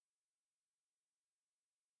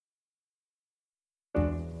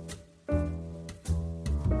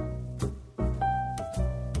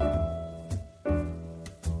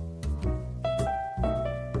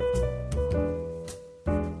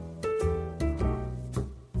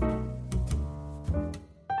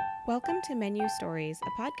Welcome to Menu Stories,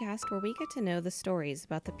 a podcast where we get to know the stories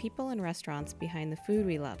about the people and restaurants behind the food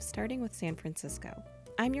we love, starting with San Francisco.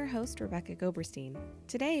 I'm your host, Rebecca Goberstein.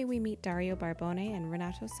 Today, we meet Dario Barbone and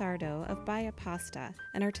Renato Sardo of Baia Pasta,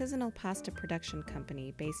 an artisanal pasta production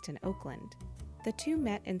company based in Oakland. The two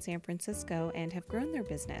met in San Francisco and have grown their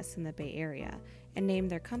business in the Bay Area and named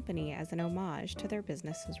their company as an homage to their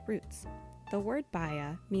business's roots. The word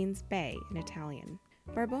Baia means bay in Italian.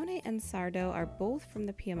 Barbone and Sardo are both from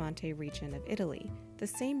the Piemonte region of Italy, the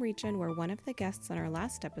same region where one of the guests on our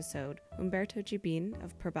last episode, Umberto Gibin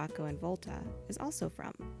of Perbacco and Volta, is also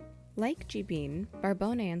from. Like Gibin,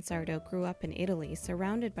 Barbone and Sardo grew up in Italy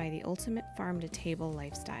surrounded by the ultimate farm-to-table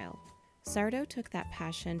lifestyle. Sardo took that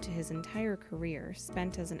passion to his entire career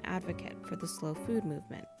spent as an advocate for the slow food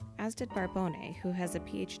movement, as did Barbone, who has a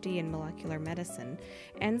PhD in molecular medicine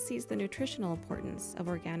and sees the nutritional importance of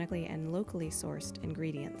organically and locally sourced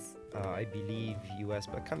ingredients. I believe US,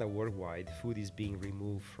 but kind of worldwide, food is being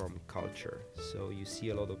removed from culture. So you see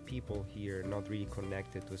a lot of people here not really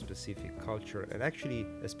connected to a specific culture and actually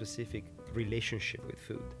a specific relationship with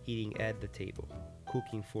food. Eating at the table,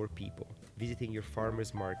 cooking for people, visiting your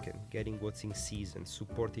farmer's market, getting what's in season,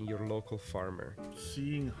 supporting your local farmer.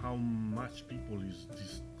 Seeing how much people is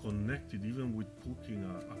disconnected even with cooking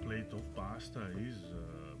a plate of pasta is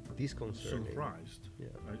Disconcerting. surprised. Yeah.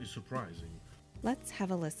 It's surprising. Let's have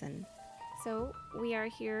a listen. So, we are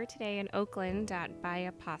here today in Oakland at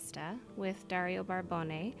Baia Pasta with Dario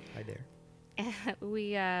Barbone. Hi there.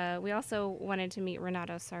 We also wanted to meet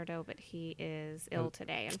Renato Sardo, but he is ill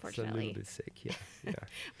today, It's a unfortunately. little bit sick, yeah.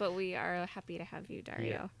 But we are happy to have you, Dario.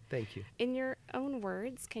 Yeah, thank you. In your own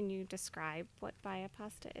words, can you describe what Baia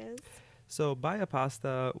Pasta is? So Baia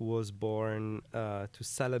Pasta was born to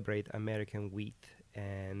celebrate American wheat,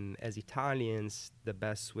 and as Italians, the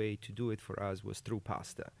best way to do it for us was through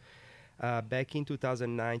pasta. Back in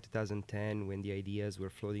 2009, 2010, when the ideas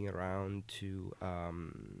were floating around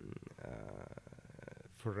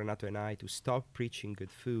for Renato and I to stop preaching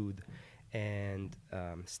good food and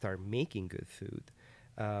start making good food,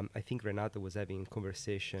 I think Renato was having a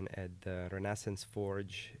conversation at the Renaissance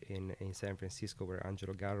Forge in San Francisco, where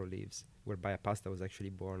Angelo Garro lives, where Baia Pasta was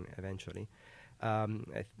actually born eventually,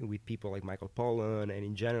 with people like Michael Pollan, and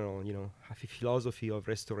in general, have a philosophy of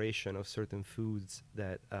restoration of certain foods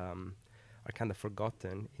that are kind of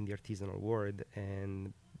forgotten in the artisanal world.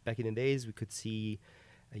 And back in the days, we could see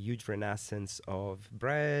a huge renaissance of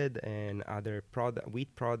bread and other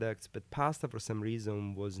wheat products, but pasta for some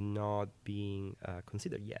reason was not being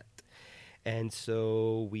considered yet. And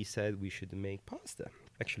so we said we should make pasta.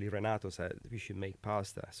 Actually, Renato said we should make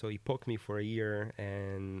pasta. So he poked me for a year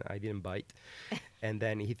and I didn't bite. And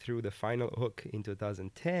then he threw the final hook in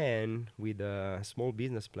 2010 with a small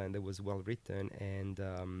business plan that was well written. And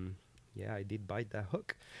I did bite that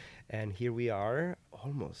hook. And here we are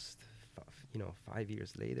almost 5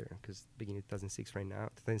 years later, because beginning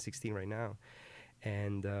 2016 right now.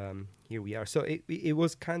 And here we are. So it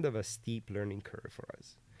was kind of a steep learning curve for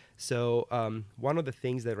us. So one of the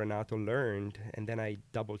things that Renato learned, and then I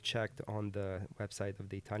double checked on the website of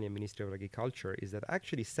the Italian Ministry of Agriculture, is that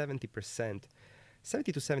actually 70 to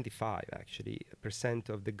 75 percent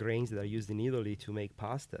of the grains that are used in Italy to make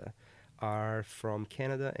pasta are from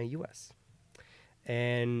Canada and US.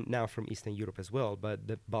 And now from Eastern Europe as well, but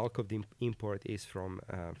the bulk of the import is from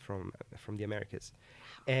the Americas.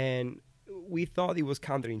 And we thought it was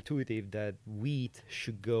counterintuitive that wheat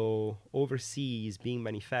should go overseas being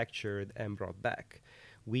manufactured and brought back.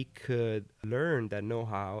 We could learn that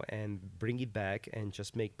know-how and bring it back and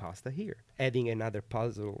just make pasta here, adding another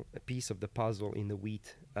piece of the puzzle in the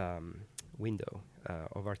wheat window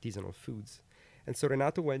of artisanal foods. And so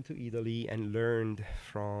Renato went to Italy and learned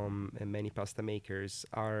from many pasta makers.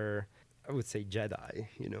 Our, I would say, Jedi,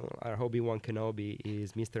 our Obi-Wan Kenobi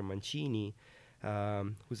is Mr. Mancini,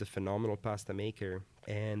 who's a phenomenal pasta maker.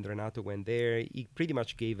 And Renato went there. He pretty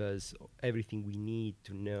much gave us everything we need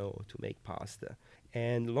to know to make pasta.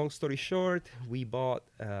 And long story short, we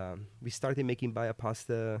started making Baia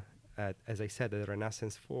Pasta at, as I said, at the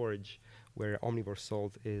Renaissance Forge, where Omnivore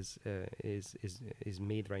Salt is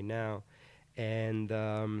made right now. And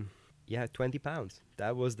 20 pounds.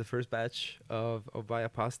 That was the first batch of Baia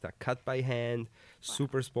Pasta, cut by hand,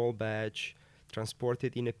 super small batch,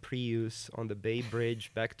 transported in a Prius on the Bay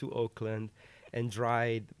Bridge back to Oakland, and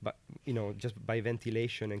dried, just by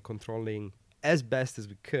ventilation and controlling as best as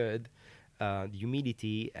we could the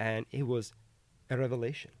humidity, and it was a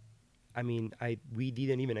revelation. I mean, we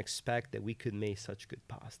didn't even expect that we could make such good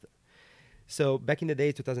pasta. So back in the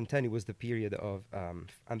day, 2010, it was the period of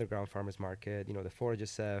underground farmers market, the Forage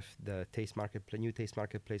SF, the new taste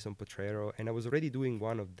marketplace on Potrero. And I was already doing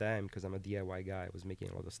one of them because I'm a DIY guy. I was making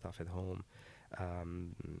a lot of stuff at home,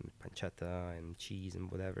 pancetta and cheese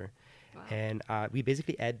and whatever. Wow. And we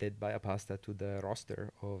basically added Baya Pasta to the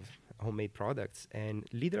roster of homemade products. And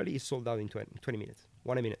literally it sold out in 20 minutes,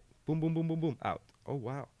 1 minute. Boom, boom, boom, boom, boom, out. Oh,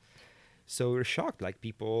 wow. So we're shocked, like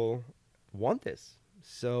people want this.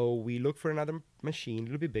 So we looked for another machine, a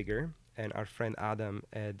little bit bigger, and our friend Adam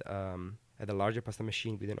had a larger pasta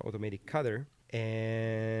machine with an automatic cutter,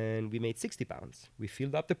 and we made 60 pounds. We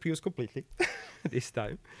filled up the Prius completely this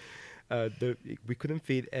time. We couldn't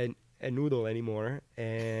feed a noodle anymore,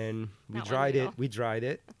 and we dried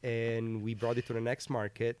it, and we brought it to the next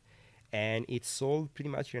market, and it sold pretty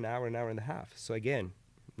much in an hour and a half. So again,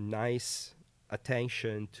 nice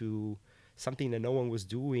attention to something that no one was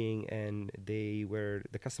doing, and the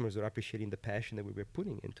customers were appreciating the passion that we were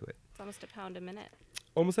putting into it. It's almost £1 a minute.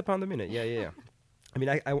 Almost £1 a minute, yeah. I mean,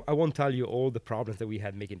 I won't tell you all the problems that we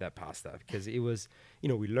had making that pasta, because it was,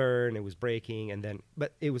 we learned, it was breaking,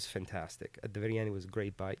 but it was fantastic. At the very end, it was a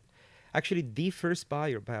great bite. Actually, the first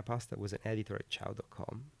buyer of Baya Pasta was an editor at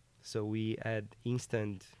Chow.com. So we had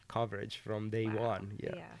instant coverage from day one.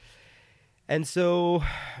 Yeah. And so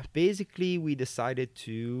basically we decided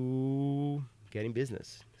to get in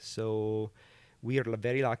business. So we are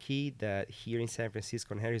very lucky that here in San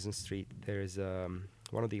Francisco on Harrison Street, there's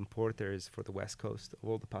one of the importers for the West Coast of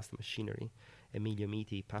all the pasta machinery, Emilio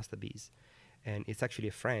Miti, Pasta Bees. And it's actually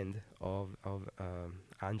a friend of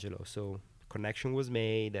Angelo. So connection was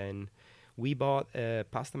made, and we bought a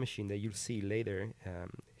pasta machine that you'll see later.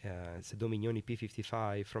 It's a Domignoni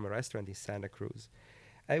P55 from a restaurant in Santa Cruz.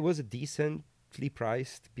 It was a decently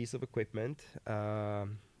priced piece of equipment,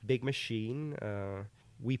 big machine.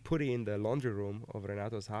 We put it in the laundry room of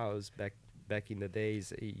Renato's house back in the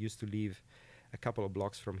days. He used to live a couple of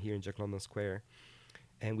blocks from here in Jack London Square.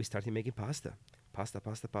 And we started making pasta.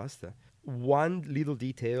 One little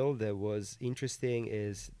detail that was interesting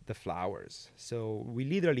is the flours. So we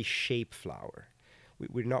literally shape flour.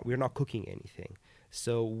 We're not cooking anything.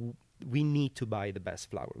 So we need to buy the best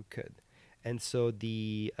flour we could. And so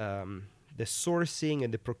the sourcing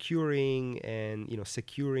and the procuring and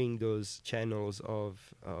securing those channels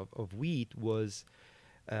of wheat was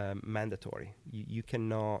mandatory. You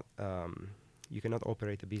cannot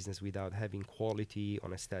operate a business without having quality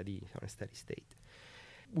on a steady state.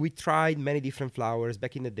 We tried many different flours.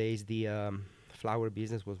 Back in the days, the flour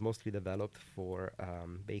business was mostly developed for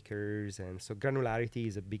bakers, and so granularity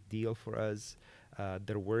is a big deal for us.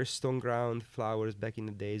 There were stone ground flours back in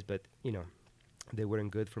the days, but they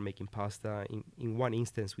weren't good for making pasta. In one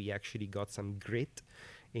instance, we actually got some grit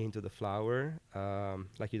into the flour,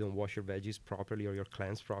 like you don't wash your veggies properly or your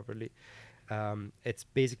clams properly. It's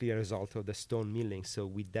basically a result of the stone milling. So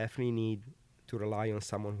we definitely need to rely on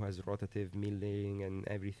someone who has rotative milling and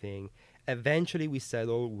everything. Eventually, we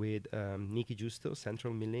settled with Nicky Giusto,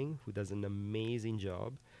 Central Milling, who does an amazing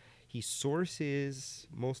job. He sources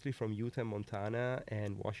mostly from Utah, Montana,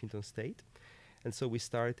 and Washington State. And so we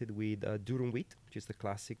started with durum wheat, which is the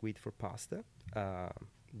classic wheat for pasta,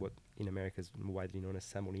 what in America is widely known as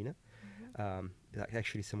semolina.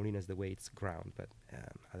 Actually, semolina is the way it's ground, but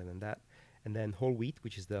other than that. And then whole wheat,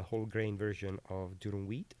 which is the whole grain version of durum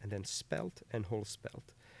wheat, and then spelt and whole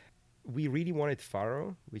spelt. We really wanted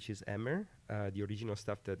farro, which is emmer, the original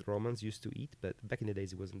stuff that Romans used to eat, but back in the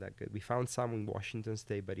days it wasn't that good. We found some in Washington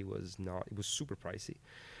State, but it was super pricey.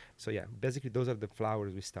 So yeah, basically those are the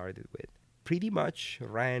flours we started with. Pretty much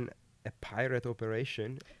ran a pirate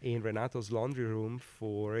operation in Renato's laundry room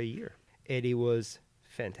for a year. And it was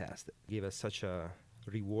fantastic. It gave us such a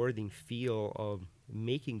rewarding feel of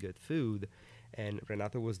making good food. And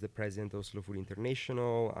Renato was the president of Slow Food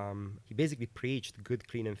International. He basically preached good,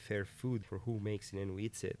 clean, and fair food for who makes it and who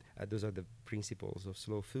eats it. Those are the principles of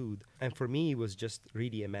slow food. And for me, it was just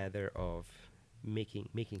really a matter of making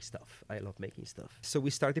stuff. I love making stuff. So we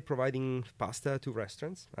started providing pasta to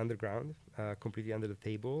restaurants underground, completely under the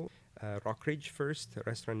table. Rockridge first, a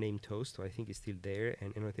restaurant named Toast, who I think is still there,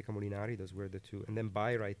 and Enoteca Molinari, those were the two. And then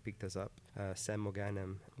Byright picked us up. Sam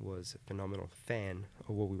Moganam was a phenomenal fan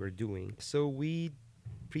of what we were doing. So we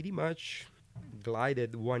pretty much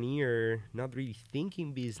glided 1 year, not really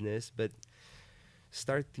thinking business, but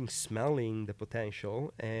starting smelling the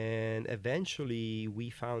potential. And eventually we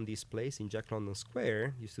found this place in Jack London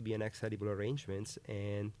Square. Used to be an ex-edible arrangements,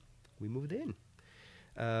 and we moved in.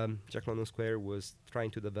 Jack London Square was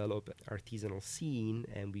trying to develop an artisanal scene,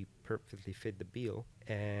 and we perfectly fit the bill.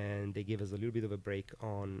 And they gave us a little bit of a break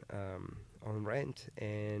on rent,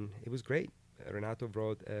 and it was great. Renato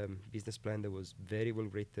wrote a business plan that was very well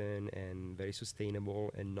written and very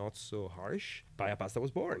sustainable and not so harsh. Baya Pasta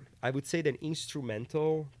was born. I would say that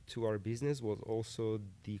instrumental to our business was also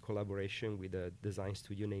the collaboration with a design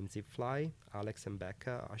studio named Zipfly, Alex and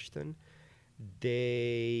Becca Ashton.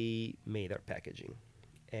 They made our packaging.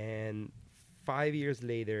 And 5 years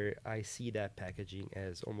later, I see that packaging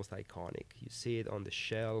as almost iconic. You see it on the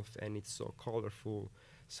shelf, and it's so colorful,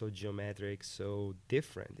 so geometric, so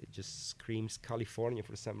different. It just screams California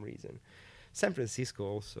for some reason. San Francisco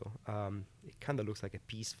also. It kind of looks like a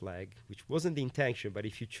peace flag, which wasn't the intention, but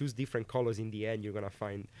if you choose different colors in the end, you're gonna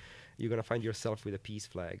find yourself with a peace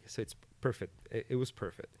flag. So it's perfect. It was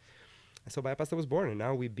perfect. So Baya Pasta was born, and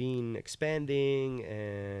now we've been expanding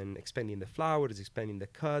the flours, expanding the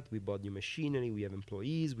cut. We bought new machinery. We have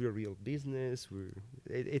employees. We're a real business.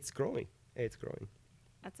 It's growing. It's growing.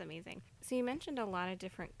 That's amazing. So you mentioned a lot of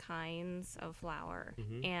different kinds of flour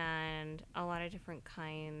and a lot of different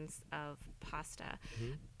kinds of pasta.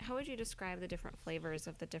 How would you describe the different flavors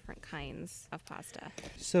of the different kinds of pasta?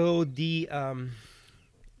 So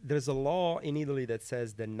there's a law in Italy that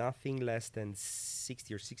says that nothing less than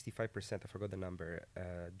 60 or 65%, I forgot the number,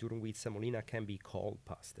 durum wheat semolina can be called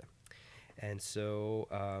pasta. And so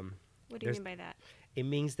what do you mean by that? it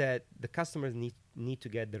means that the customers need to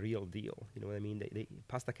get the real deal. You know what I mean?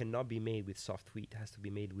 Pasta cannot be made with soft wheat. It has to be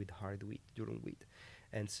made with hard wheat, durum wheat.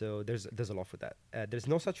 And so there's a law for that. There's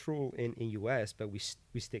no such rule in US, but we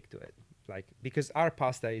stick to it. Because our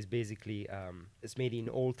pasta is basically it's made in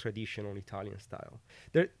old traditional Italian style.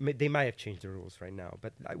 They might have changed the rules right now,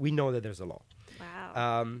 but we know that there's a law.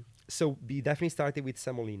 Wow. So we definitely started with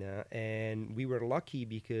semolina, and we were lucky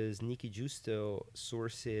because Nicky Giusto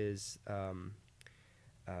sources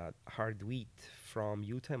hard wheat from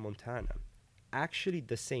Utah and Montana. Actually,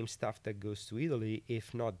 the same stuff that goes to Italy,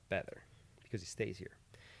 if not better, because it stays here.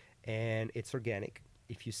 And it's organic.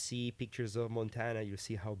 If you see pictures of Montana, you'll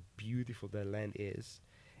see how beautiful the land is.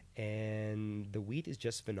 And the wheat is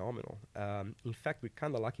just phenomenal. In fact, we're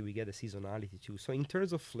kind of lucky we get the seasonality too. So in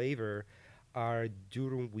terms of flavor, our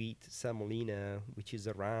durum wheat semolina, which is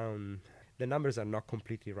around, the numbers are not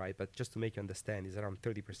completely right, but just to make you understand, is around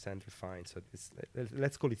 30% refined. So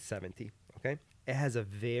let's call it 70, okay? It has a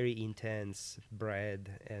very intense bread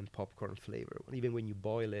and popcorn flavor. Even when you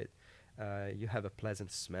boil it, you have a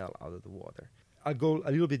pleasant smell out of the water. I'll go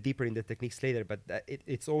a little bit deeper in the techniques later, but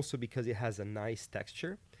it's also because it has a nice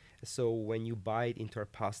texture. So when you bite into our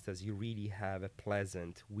pastas, you really have a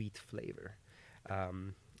pleasant wheat flavor.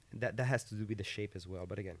 That has to do with the shape as well,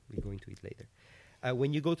 but again, we'll go into it later.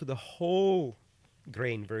 When you go to the whole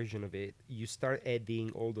grain version of it, you start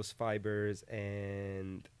adding all those fibers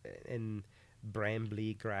and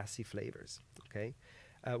brambly, grassy flavors, okay?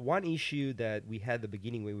 One issue that we had at the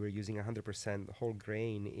beginning when we were using 100% whole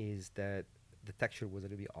grain is that the texture was a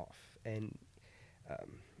little bit off, and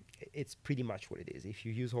it's pretty much what it is. If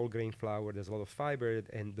you use whole grain flour, there's a lot of fiber,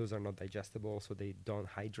 and those are not digestible, so they don't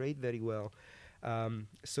hydrate very well.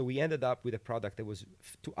 So we ended up with a product that was,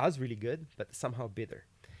 to us, really good, but somehow bitter.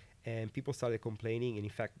 And people started complaining, and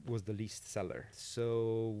in fact was the least seller.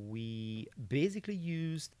 So we basically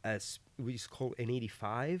used we just call an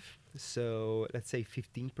 85, so let's say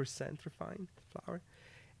 15% refined flour.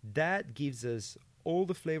 That gives us all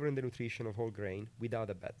the flavor and the nutrition of whole grain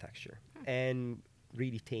without a bad texture, and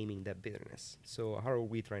really taming that bitterness. So our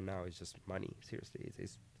wheat right now is just money. Seriously,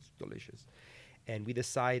 it's delicious. And we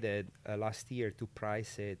decided last year to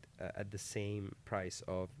price it at the same price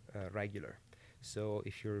of regular. So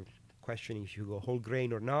if you're questioning if you go whole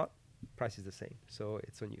grain or not, price is the same. So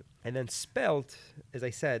it's on you. And then spelt, as I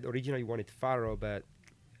said, originally wanted farro, but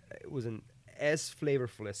it wasn't as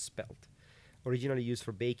flavorful as spelt. Originally used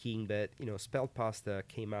for baking, but spelt pasta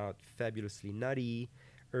came out fabulously nutty,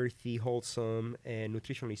 earthy, wholesome, and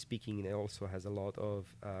nutritionally speaking, it also has a lot of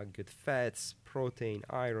good fats, protein,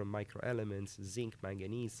 iron, microelements, zinc,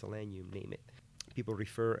 manganese, selenium, name it. People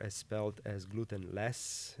refer as spelt as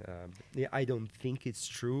gluten-less. I don't think it's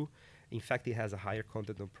true. In fact, it has a higher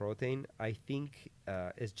content of protein. I think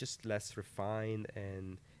it's just less refined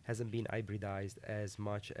and hasn't been hybridized as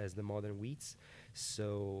much as the modern wheats.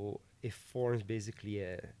 So it forms basically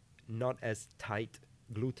a not as tight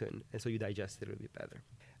gluten, and so you digest it a little bit better.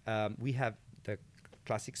 We have the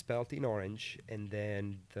classic spelt in orange, and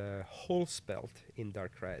then the whole spelt in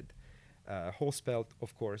dark red. Whole spelt,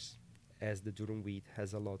 of course, as the durum wheat,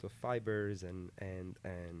 has a lot of fibers and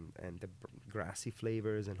the grassy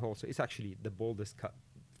flavors, and also it's actually the boldest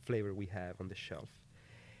flavor we have on the shelf.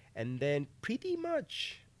 And then pretty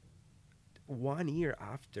much 1 year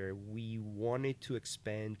after, we wanted to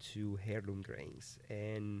expand to heirloom grains,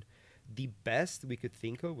 and the best we could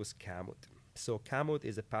think of was kamut. So kamut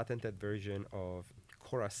is a patented version of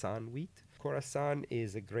Khorasan wheat. Khorasan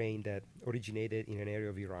is a grain that originated in an area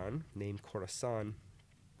of Iran named Khorasan.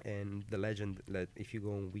 And the legend, that if you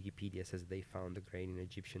go on Wikipedia, says they found the grain in an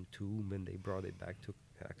Egyptian tomb and they brought it back to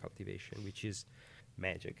cultivation, which is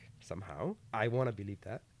magic somehow. I want to believe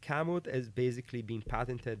that. Kamut has basically been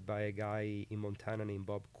patented by a guy in Montana named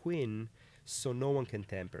Bob Quinn, so no one can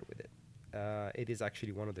tamper with it. It is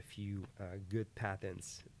actually one of the few good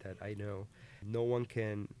patents that I know. No one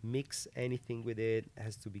can mix anything with it. It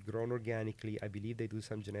has to be grown organically. I believe they do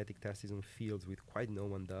some genetic testing on fields, which quite no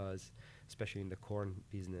one does, especially in the corn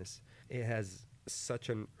business. It has such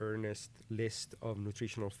an earnest list of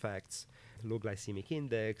nutritional facts: low glycemic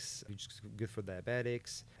index, which is good for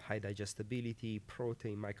diabetics, high digestibility,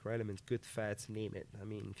 protein, microelements, good fats, name it. I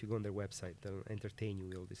mean, if you go on their website, they'll entertain you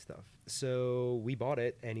with all this stuff. So we bought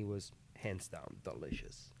it, and it was hands down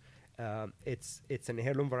delicious. It's an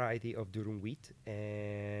heirloom variety of durum wheat,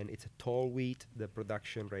 and it's a tall wheat. The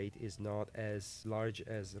production rate is not as large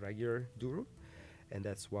as regular durum, and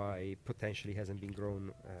that's why potentially hasn't been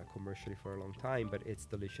grown commercially for a long time, but it's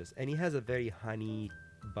delicious. And it has a very honey,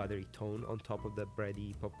 buttery tone on top of the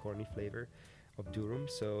bready, popcorny flavor of durum.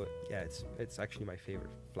 So yeah, it's actually my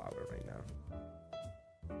favorite flour right now.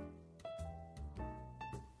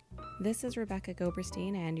 This is Rebecca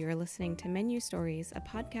Goberstein, and you're listening to Menu Stories, a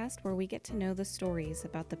podcast where we get to know the stories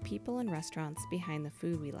about the people and restaurants behind the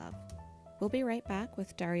food we love. We'll be right back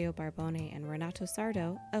with Dario Barbone and Renato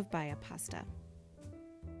Sardo of Baya Pasta.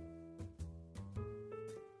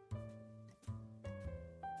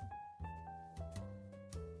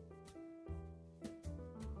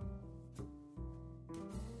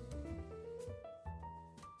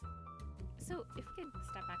 So if we could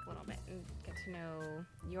step back a little bit and get to know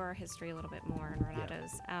your history a little bit more and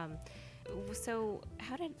Renato's. So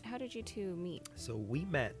how did you two meet? So we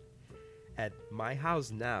met at my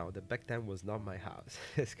house now, that back then was not my house.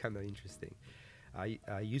 It's kind of interesting. I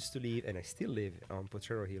used to live, and I still live, on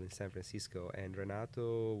Potrero Hill in San Francisco, and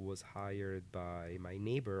Renato was hired by my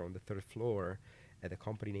neighbor on the third floor at a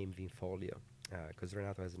company named Vinfolio, because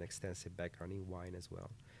Renato has an extensive background in wine as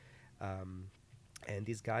well. And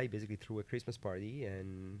this guy basically threw a Christmas party,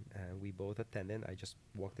 and we both attended. I just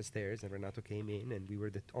walked the stairs, and Renato came in, and we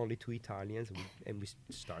were the only two Italians, and we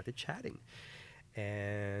started chatting.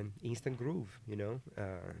 And instant groove,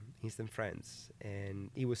 instant friends.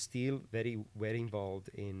 And he was still very, very involved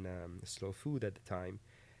in slow food at the time.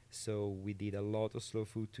 So we did a lot of slow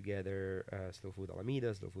food together, Slow Food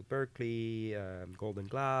Alameda, Slow Food Berkeley, Golden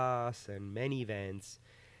Glass, and many events.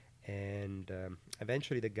 And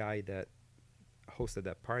eventually the guy that hosted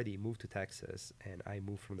that party moved to Texas, and I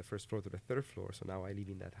moved from the first floor to the third floor, so now I live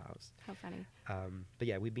in that house. How funny. But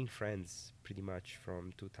yeah, we've been friends pretty much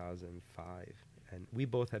from 2005, and we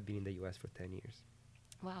both have been in the US for 10 years.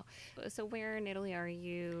 Wow. So where in Italy are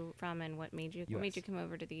you from, and what made you come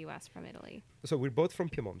over to the US from Italy? So we're both from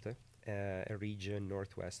Piemonte, a region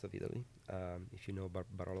northwest of Italy. If you know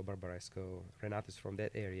Barolo Barbaresco, Renato's from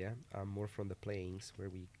that area. I'm more from the plains, where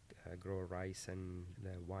we grow rice and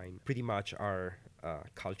wine. Pretty much our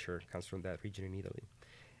culture comes from that region in Italy.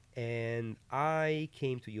 And I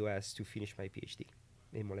came to US to finish my PhD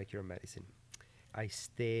in molecular medicine. I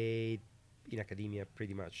stayed in academia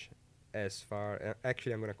pretty much as far.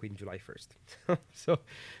 Actually, I'm going to quit July 1st. So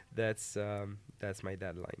that's my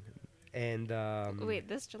deadline. And wait,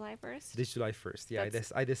 this July 1st? This July 1st, yeah.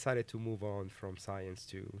 I decided to move on from science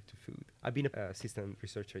to food. I've been an assistant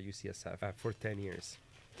researcher at UCSF for 10 years.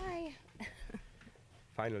 Hi.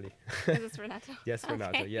 Finally. Is this Renato? Yes,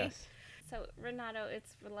 Renato, Okay. yes. So, Renato,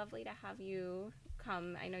 it's lovely to have you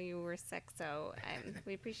come. I know you were sick, so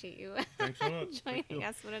we appreciate you Thanks a lot. Thank joining you.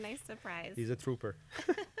 us. What a nice surprise. He's a trooper.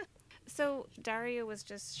 So Dario was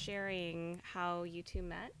just sharing how you two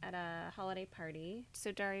met at a holiday party.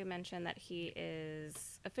 So Dario mentioned that he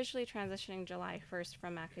is officially transitioning July 1st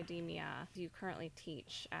from academia. You currently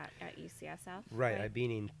teach at UCSF. Right. I've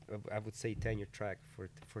been in, I would say, tenure track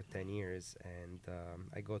for 10 years, and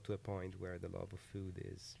I got to a point where the love of food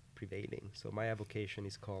is prevailing. So my avocation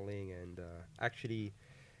is calling, and actually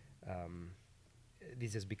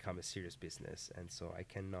this has become a serious business, and so I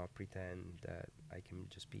cannot pretend that I can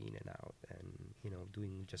just be in and out and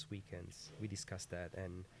doing just weekends. We discussed that,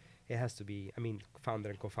 and it has to be, founder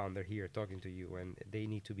and co-founder here talking to you, and they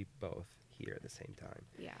need to be both here at the same time.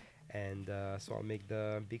 Yeah. And so I'll make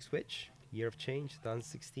the big switch Year of change,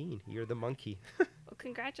 2016. Year of the monkey. Well,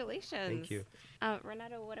 congratulations. Thank you.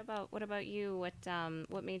 Renato, what about you?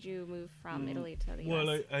 What made you move from Italy to the Well,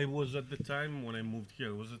 US? I was at the time when I moved here,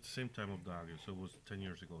 it was at the same time of Dario, so it was 10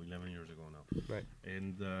 years ago, 11 years ago now. Right.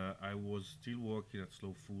 And I was still working at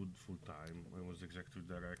Slow Food full time. I was executive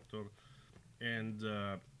director. And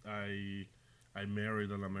I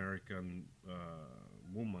married an American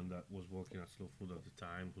woman that was working at Slow Food at the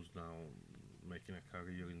time, who's now making a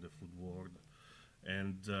career in the food world.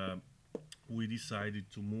 And we decided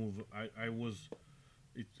to move.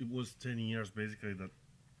 It was 10 years basically that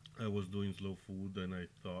I was doing Slow Food, and I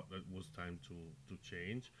thought that it was time to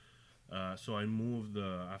change. So I moved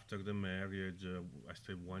after the marriage. I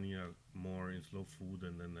stayed 1 year more in Slow Food,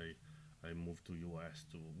 and then I moved to US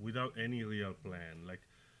without any real plan. Like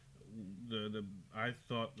I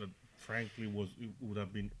thought that frankly it would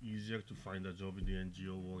have been easier to find a job in the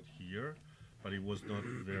NGO world here, but it was not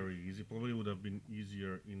very easy. Probably would have been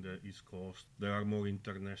easier in the East Coast. There are more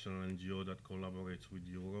international NGO that collaborates with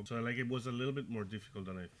Europe. So like it was a little bit more difficult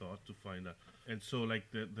than I thought to find a. And so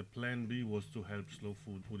like the plan B was to help Slow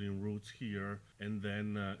Food put in roots here. And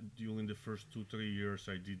then during the first 2-3 years,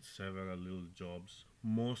 I did several little jobs,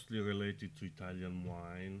 mostly related to Italian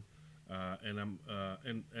wine.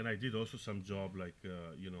 And I did also some job like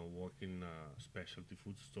work in a specialty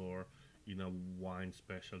food store, in a wine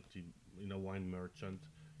specialty, in a wine merchant,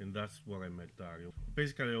 and that's where I met Dario.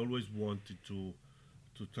 Basically, I always wanted to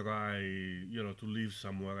try to live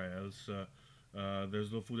somewhere else. The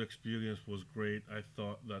Slow Food experience was great. I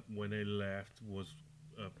thought that when I left was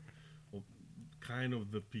kind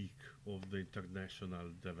of the peak of the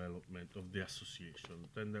international development of the association.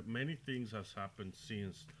 Then many things has happened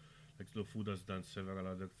since. Like Slow Food has done several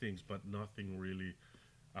other things, but nothing really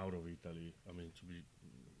out of Italy. I mean, to be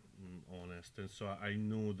honest. And so I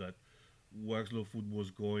knew that where Slow Food was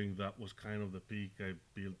going, that was kind of the peak. I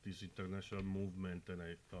built this international movement, and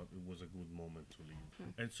I thought it was a good moment to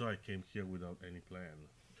leave. And so I came here without any plan,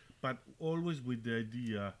 but always with the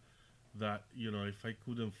idea that if I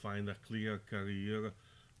couldn't find a clear career,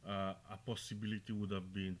 a possibility would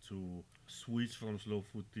have been to switch from Slow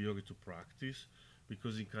Food theory to practice.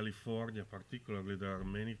 Because in California, particularly, there are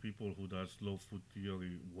many people who do Slow Food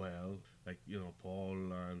theory well, like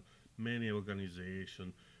Paul and many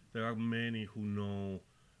organizations. There are many who know,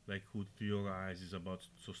 like who theorizes about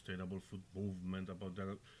sustainable food movement,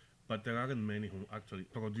 but there aren't many who actually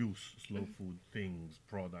produce slow food things,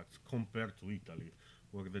 products, compared to Italy,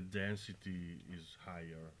 where the density is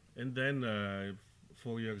higher. And then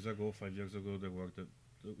 4 years ago, 5 years ago,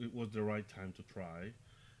 it was the right time to try.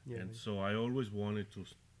 Yeah. And so I always wanted to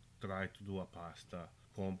try to do a pasta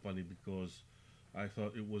company because I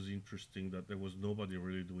thought it was interesting that there was nobody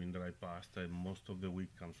really doing dry pasta, and most of the wheat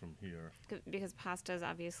comes from here. Because pasta is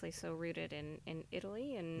obviously so rooted in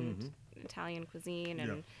Italy and Italian cuisine,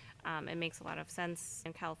 and it makes a lot of sense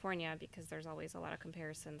in California because there's always a lot of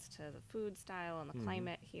comparisons to the food style and the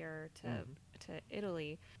climate here to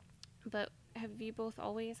Italy. But have you both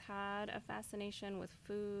always had a fascination with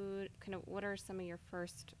food? Kind of, what are some of your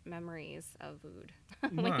first memories of food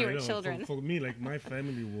when you were children? For me, like my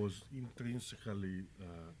family was intrinsically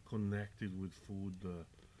connected with food.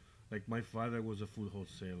 Like my father was a food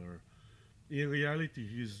wholesaler. In reality,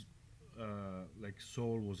 his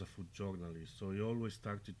soul was a food journalist, so he always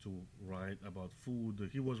started to write about food.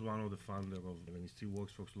 He was one of the founders and he still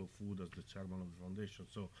works for Slow Food as the chairman of the foundation.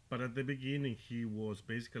 So, but at the beginning, he was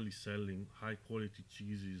basically selling high quality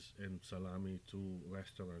cheeses and salami to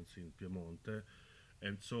restaurants in Piemonte.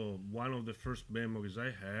 And so, one of the first memories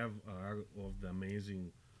I have are of the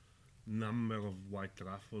amazing number of white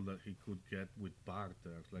truffle that he could get with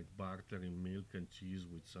barter, like bartering milk and cheese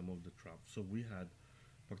with some of the truffle. So we had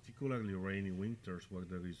particularly rainy winters where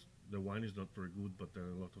the wine is not very good, but there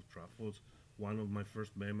are a lot of truffles. One of my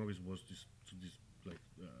first memories was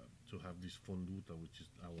to have this fonduta, which is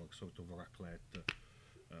our sort of raclette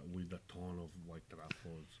with a ton of white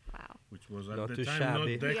truffles. Wow. Which was at Not the too time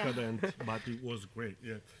shabby. not decadent, but it was great.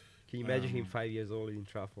 Yeah. Can you imagine him 5 years old eating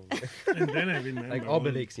truffle? And then I remember like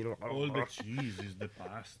Obelix, all the cheeses, the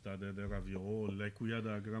pasta, the ravioli. Like we had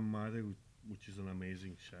a grandmother, which is an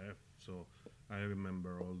amazing chef. So I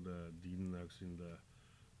remember all the dinners in the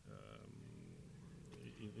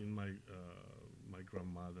in my my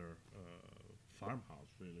grandmother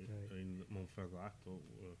farmhouse, really, in Monferrato.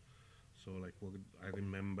 So like I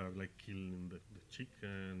remember like killing the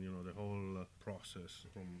chicken, the whole process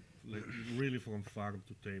from like really from farm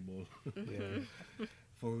to table.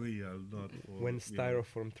 For real, not for when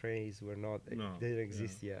styrofoam trays were not didn't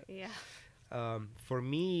exist yet. Yeah. For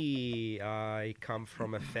me, I come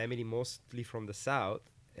from a family mostly from the south,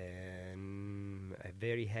 and a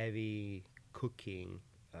very heavy cooking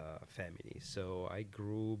family. So I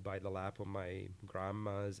grew by the lap of my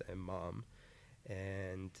grandmas and mom,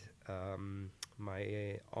 and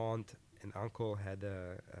my aunt and uncle had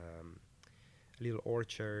a little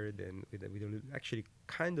orchard and with a actually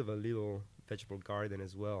kind of a little vegetable garden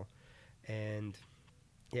as well. And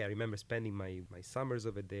yeah, I remember spending my summers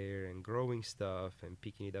over there and growing stuff and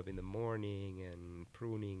picking it up in the morning and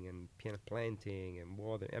pruning and planting and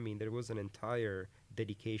watering. I mean, there was an entire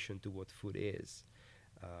dedication to what food is.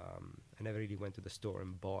 I never really went to the store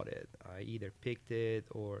and bought it. I either picked it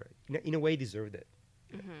or, in a way, deserved it,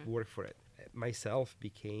 worked for it. Myself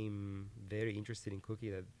became very interested in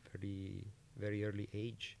cooking at very, very early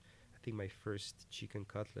age. I think my first chicken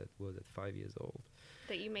cutlet was at 5 years old.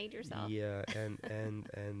 That you made yourself? Yeah,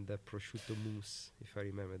 and the prosciutto mousse, if I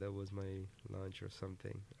remember, that was my lunch or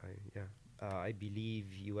something. I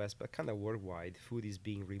believe U.S., but kind of worldwide, food is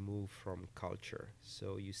being removed from culture.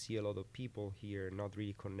 So you see a lot of people here not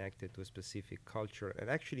really connected to a specific culture and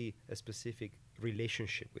actually a specific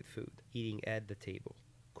relationship with food. Eating at the table,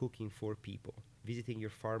 cooking for people, visiting your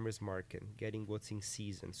farmer's market, getting what's in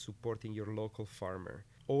season, supporting your local farmer.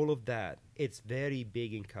 All of that, it's very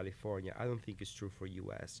big in California. I don't think it's true for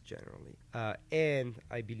U.S. generally. And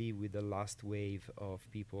I believe with the last wave of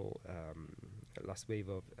people,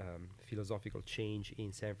 philosophical change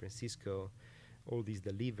in San Francisco, all these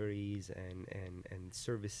deliveries and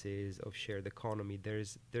services of shared economy,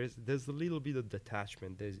 there's a little bit of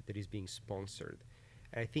detachment that is being sponsored.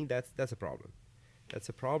 And I think that's a problem. That's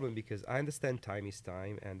a problem because I understand time is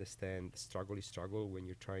time. I understand struggle is struggle when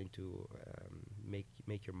you're trying to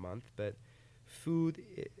make your month. But food,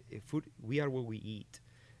 we are what we eat,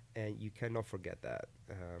 and you cannot forget that.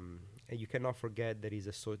 And you cannot forget there's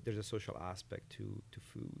a social aspect to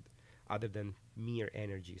food, other than mere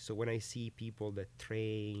energy. So when I see people that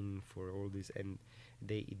train for all this and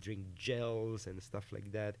they drink gels and stuff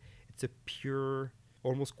like that, it's a pure,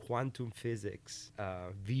 almost quantum physics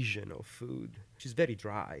vision of food, which is very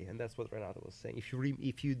dry, and that's what Renato was saying. If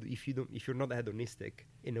you're not hedonistic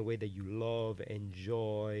in a way that you love,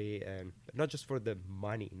 enjoy, and not just for the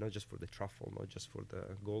money, not just for the truffle, not just for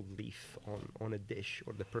the gold leaf on a dish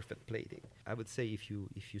or the perfect plating. I would say if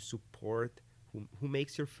you support who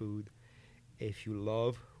makes your food, if you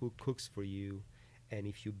love who cooks for you, and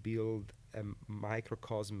if you build a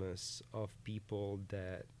microcosmos of people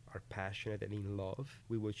that are passionate and in love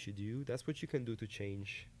with what you do, that's what you can do to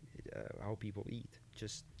change how people eat.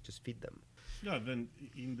 Just feed them. Yeah, then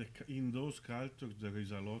in those cultures there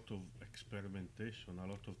is a lot of experimentation, a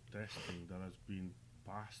lot of testing that has been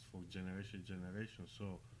passed for generation.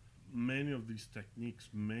 So many of these techniques,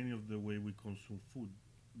 many of the way we consume food,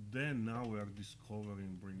 then now we are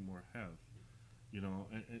discovering bring more health.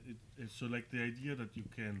 And so like the idea that you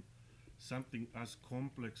can something as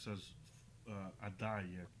complex as a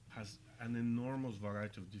diet has an enormous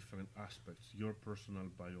variety of different aspects, your personal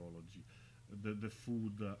biology, the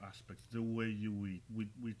food aspects, the way you eat, with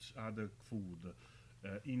which other food,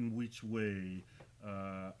 in which way.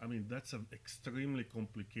 I mean, that's extremely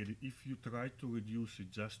complicated. If you try to reduce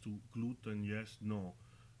it just to gluten, yes, no,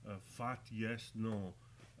 fat, yes, no.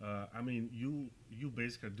 I mean, you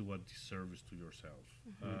basically do a disservice to yourself.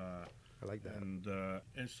 I like that.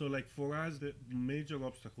 And so, like for us, the major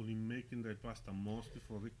obstacle in making that pasta, mostly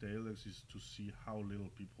for retailers, is to see how little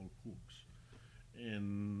people cooks.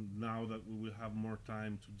 And now that we will have more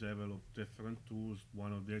time to develop different tools,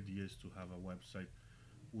 one of the ideas is to have a website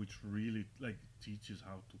which really like teaches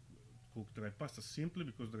how to cook dry pasta, simply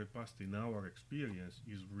because dry pasta in our experience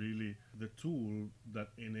is really the tool that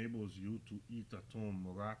enables you to eat at home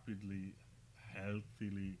rapidly,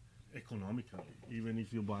 healthily, economically. Even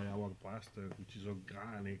if you buy our pasta, which is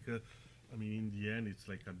organic, I mean, in the end, it's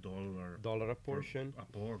like Dollar a portion. A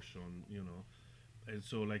portion. And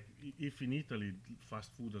so, like, if in Italy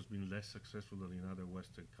fast food has been less successful than in other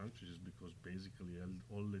Western countries, is because basically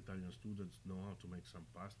all the Italian students know how to make some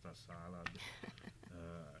pasta, salad,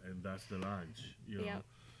 and that's the lunch. Yep.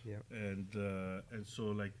 Yeah. And so,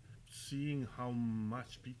 like, seeing how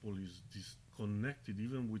much people is disconnected,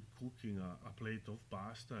 even with cooking a plate of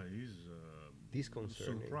pasta, is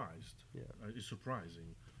Disconcerting. surprised. Yeah. It's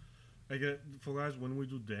surprising. Like for us, when we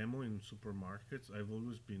do demo in supermarkets, I've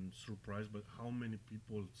always been surprised by how many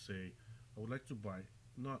people say, "I would like to buy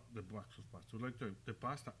not the box of pasta, I would like the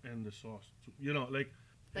pasta and the sauce." Like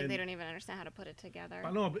they don't even understand how to put it together.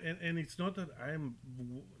 I know, and it's not that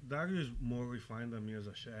Dario is more refined than me as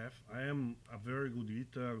a chef. I am a very good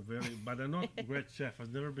eater, but I'm not a great chef.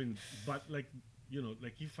 I've never been, but like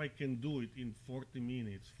if I can do it in 40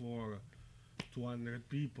 minutes for 200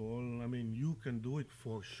 people, I mean, you can do it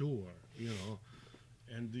for sure, you know.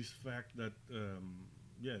 And this fact that,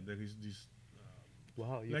 yeah, there is this,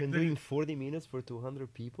 Wow, you like can there doing is, 40 minutes for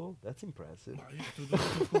 200 people? That's impressive. I used to do it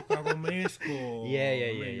to cook Yeah, yeah, romesco. I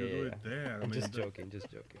yeah, mean, you yeah, do yeah. it there. I I'm mean, just joking, just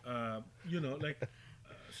joking. you know, like,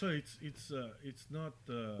 so it's not.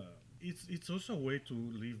 It's also a way to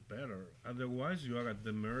live better. Otherwise, you are at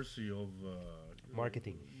the mercy of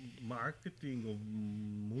Marketing. marketing, of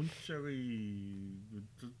munchery,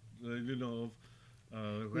 you know,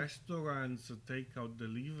 of Which, restaurants, takeout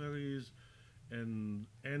deliveries, and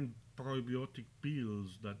probiotic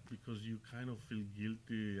pills, that because you kind of feel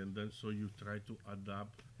guilty, and then so you try to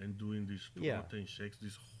adapt and doing these yeah. protein shakes,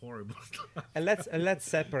 this horrible stuff. And let's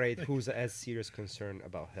separate who's as serious concern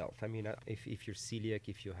about health. I mean, if you're celiac,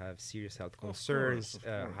 if you have serious health concerns,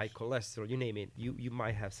 Of high course. cholesterol, you name it, you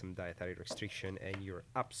might have some dietary restriction, and you're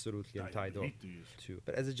absolutely entitled Diabetes. to.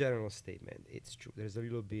 But as a general statement, it's true. There's a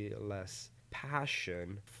little bit less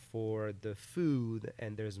passion for the food,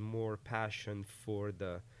 and there's more passion for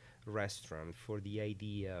the restaurant, for the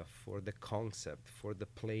idea, for the concept, for the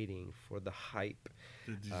plating, for the hype,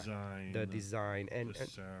 The uh, design, the design, the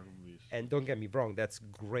service. and don't get me wrong, that's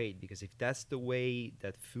great, because if that's the way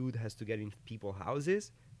that food has to get in people's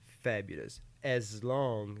houses, fabulous, as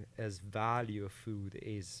long as value of food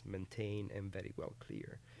is maintained and very well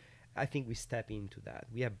clear. I think we step into that.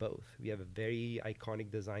 We have both. We have a very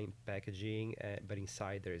iconic design packaging, but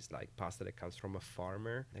inside there is like pasta that comes from a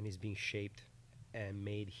farmer and is being shaped and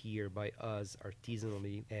made here by us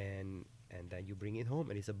artisanally, and then you bring it home,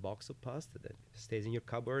 and it's a box of pasta that stays in your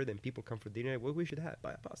cupboard, and people come for dinner. What we should have?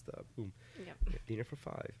 Buy a pasta. Boom. Yep. Dinner for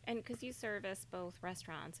 5. And because you service both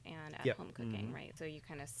restaurants and at Yep. home cooking, Mhm. right? So you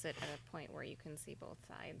kind of sit at a point where you can see both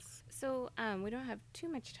sides. So we don't have too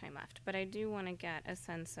much time left, but I do want to get a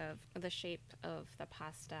sense of the shape of the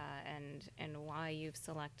pasta and why you've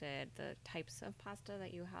selected the types of pasta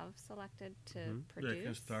that you have selected to Mhm. produce. Yeah, I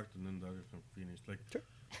can start and then Dario can finish. Like, Sure.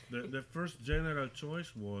 the first general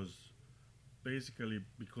choice was basically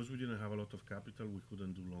because we didn't have a lot of capital, we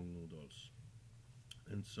couldn't do long noodles.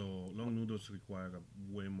 And so long noodles require a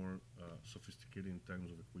way more sophisticated in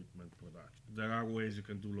terms of equipment production. There are ways you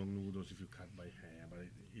can do long noodles if you cut by hand, but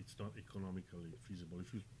it's not economically feasible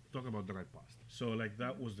if you talk about dry pasta. So like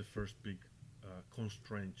that was the first big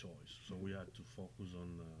constraint choice. So we had to focus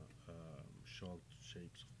on short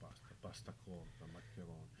shapes of pasta corta,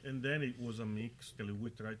 macaron. And then it was a mix. We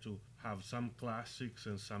tried to have some classics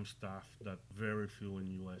and some stuff that very few in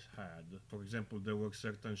US had. For example, there were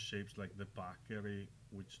certain shapes like the paccheri,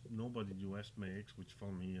 which nobody in US makes, which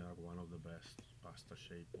for me are one of the best pasta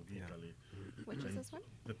shape of Yeah. Italy. Which is And this one?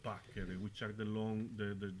 the paccheri, which are the long,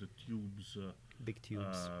 the tubes, Big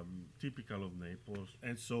tubes. typical of Naples.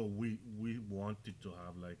 And so we wanted to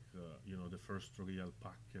have like you know, the first real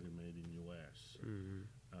paccheri made in US. Mhm.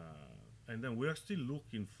 And then we are still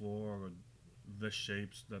looking for the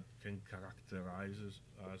shapes that can characterize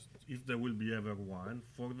us, if there will be ever one.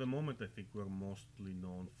 For the moment, I think we're mostly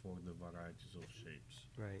known for the varieties of shapes.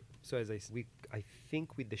 Right. So as I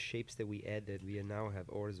think with the shapes that we added, we now have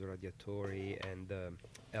Orzo Radiatori and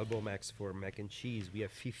Elbow Max for mac and cheese. We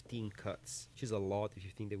have 15 cuts, which is a lot if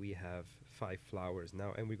you think that we have 5 flours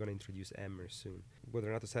now, and we're going to introduce Emmer soon. What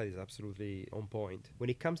Renato said is absolutely on point. When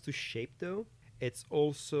it comes to shape, though, it's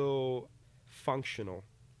also functional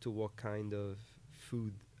to what kind of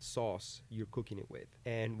food sauce you're cooking it with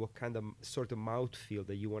and what kind of sort of mouthfeel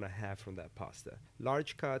that you want to have from that pasta.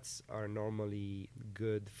 Large cuts are normally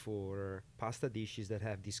good for pasta dishes that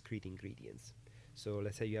have discrete ingredients. So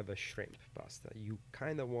let's say you have a shrimp pasta. You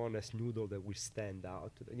kind of want a noodle that will stand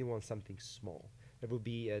out. And you want something small. That would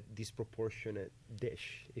be a disproportionate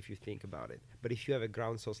dish if you think about it. But if you have a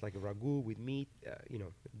ground sauce like a ragu with meat,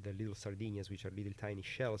 the little sardinias, which are little tiny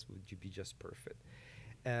shells, would be just perfect.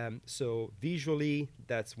 So visually,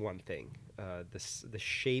 that's one thing. The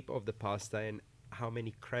shape of the pasta and how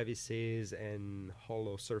many crevices and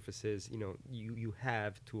hollow surfaces you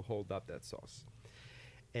have to hold up that sauce.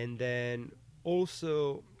 And then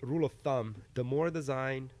also, rule of thumb, the more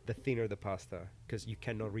design, the thinner the pasta, because you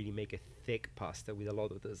cannot really make a thick pasta with a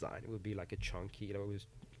lot of design. It would be like a chunky, it was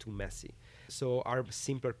too messy. So our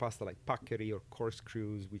simpler pasta like paccheri or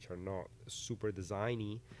corkscrews, which are not super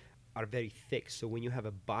designy, are very thick. So when you have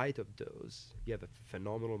a bite of those, you have a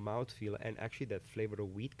phenomenal mouthfeel, and actually that flavor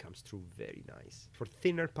of wheat comes through very nice. For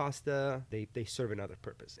thinner pasta, they serve another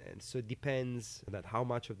purpose. And so it depends on that how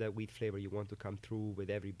much of that wheat flavor you want to come through with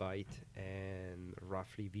every bite, and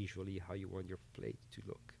roughly visually how you want your plate to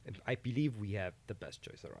look. And I believe we have the best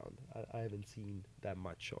choice around. I haven't seen that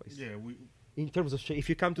much choice. Yeah, In terms of if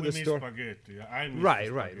you come to We the miss store, spaghetti. I miss Right,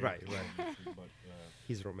 the right, spaghetti, right, right. But,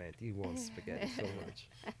 he's romantic. He wants spaghetti so much.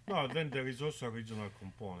 no, then there is also a regional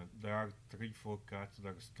component. There are 3-4 cuts that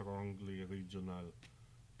are strongly regional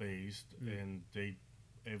based, and they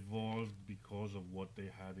evolved because of what they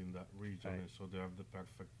had in that region, Right. and so they have the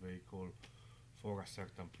perfect vehicle for a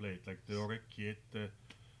certain plate. Like the orecchiette,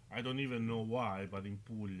 I don't even know why, but in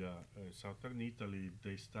Puglia, southern Italy,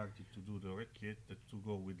 they started to do the orecchiette to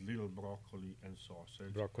go with little broccoli and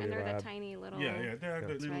sausage. Broccoli And they're the wrap. tiny little. Yeah, they are Yeah.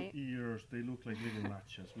 the little Right. ears. They look like little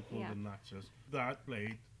nachos. We call Yeah. them nachos. That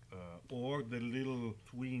plate, or the little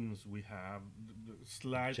twins we have,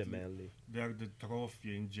 slightly. Gemelli. They are the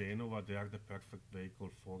trophy in Genova. They are the perfect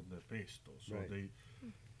vehicle for the pesto. So Right.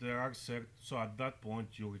 there are so at that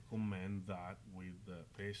point you recommend that with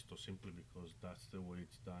pesto simply because that's the way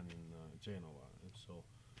it's done in Genova, and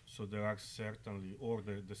so there are certainly, or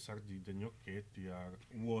the gnocchetti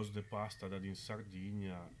was the pasta that in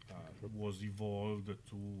Sardinia was evolved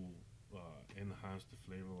to enhance the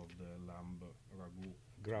flavor of the lamb ragu.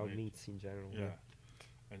 Ground Right. meats in general. Yeah,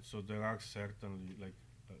 and so there are certainly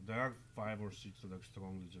there are 5 or 6 that are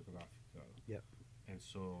strongly geographical. Yep. And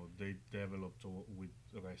so they developed with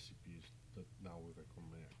recipes that now we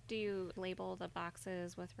recommend. Do you label the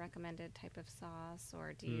boxes with recommended type of sauce,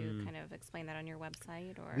 or do you kind of explain that on your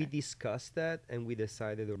website? Or We discussed that and we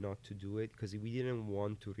decided not to do it because we didn't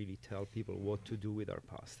want to really tell people what to do with our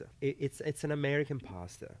pasta. It's an American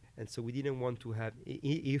pasta, and so we didn't want to have.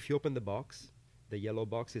 If you open the box, the yellow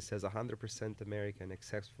box, it says 100% American,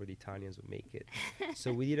 except for the Italians who make it.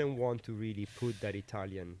 So we didn't want to really put that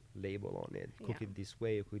Italian label on it. Cook Yeah. it this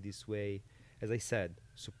way, cook it this way. As I said,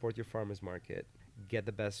 support your farmer's market. Get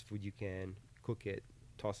the best food you can. Cook it.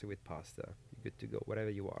 Toss it with pasta. You're good to go. Whatever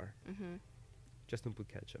you are. Mm-hmm. Just don't put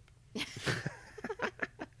ketchup.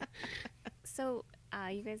 So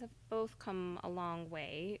you guys have both come a long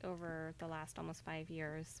way over the last almost 5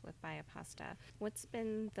 years with Baya Pasta. What's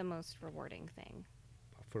been the most rewarding thing?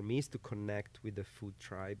 For me, is to connect with the food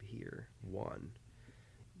tribe here. One,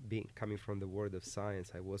 coming from the world of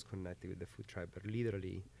science, I was connected with the food tribe, but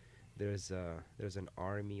literally, there's an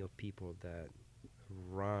army of people that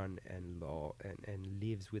run and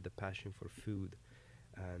lives with a passion for food,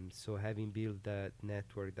 and so having built that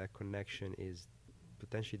network, that connection, is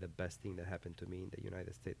potentially the best thing that happened to me in the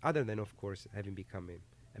United States. Other than, of course, having become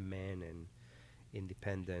a man and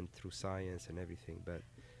independent through science and everything, but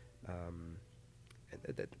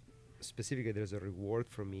that specifically, there's a reward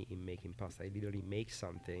for me in making pasta. I literally make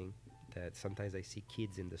something that sometimes I see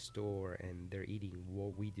kids in the store and they're eating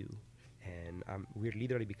what we do, and we're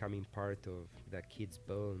literally becoming part of that kid's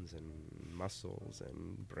bones and muscles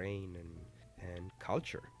and brain and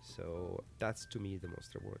culture. So that's, to me, the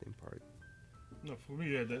most rewarding part. No, for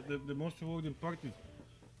me, yeah, the most rewarding part is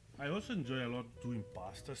I also enjoy a lot doing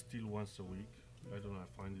pasta still once a week. I don't know,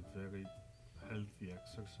 I find it very healthy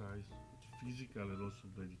exercise, physical and also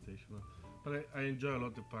meditational. But I enjoy a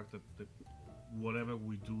lot the part that whatever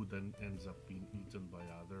we do then ends up being eaten by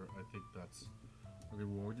other. I think that's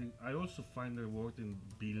rewarding. I also find rewarding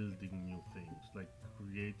building new things, like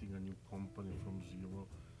creating a new company from zero.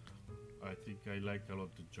 I think I like a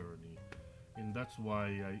lot the journey. And that's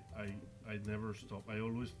why I never stop. I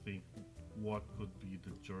always think what could be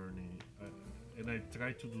the journey, and I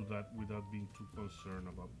try to do that without being too concerned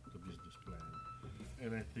about the business plan.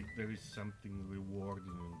 And I think there is something rewarding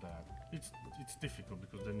in that. It's difficult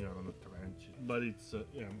because then you're on a trench, but it's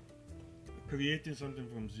creating something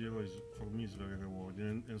from zero is, for me, is very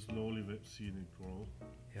rewarding, and slowly seeing it grow.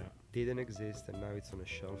 Yeah, didn't exist and now it's on a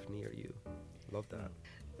shelf near you. Love that.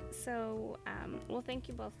 So, well, thank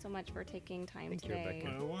you both so much for taking time Thank you, today.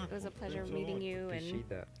 Rebecca. It was a pleasure Thanks a meeting lot. you. Appreciate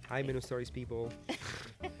that. Hi, Menu Stories people.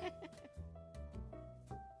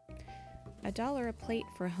 $1 a plate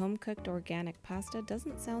for home-cooked organic pasta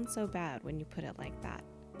doesn't sound so bad when you put it like that.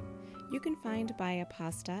 You can find Baya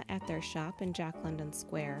Pasta at their shop in Jack London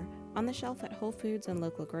Square, on the shelf at Whole Foods and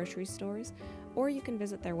local grocery stores, or you can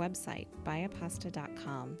visit their website,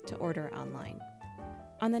 bayapasta.com, to order online.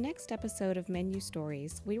 On the next episode of Menu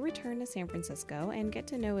Stories, we return to San Francisco and get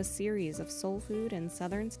to know a series of soul food and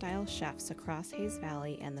Southern-style chefs across Hayes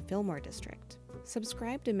Valley and the Fillmore District.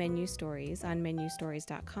 Subscribe to Menu Stories on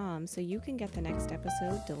menustories.com so you can get the next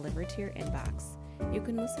episode delivered to your inbox. You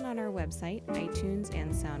can listen on our website, iTunes,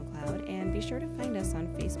 and SoundCloud, and be sure to find us on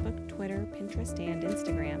Facebook, Twitter, Pinterest, and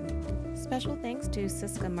Instagram. Special thanks to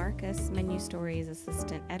Siska Marcus, Menu Stories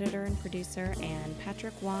assistant editor and producer, and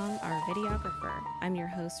Patrick Wong, our videographer. I'm your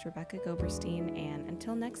host, Rebecca Goberstein, and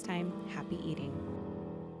until next time, happy eating.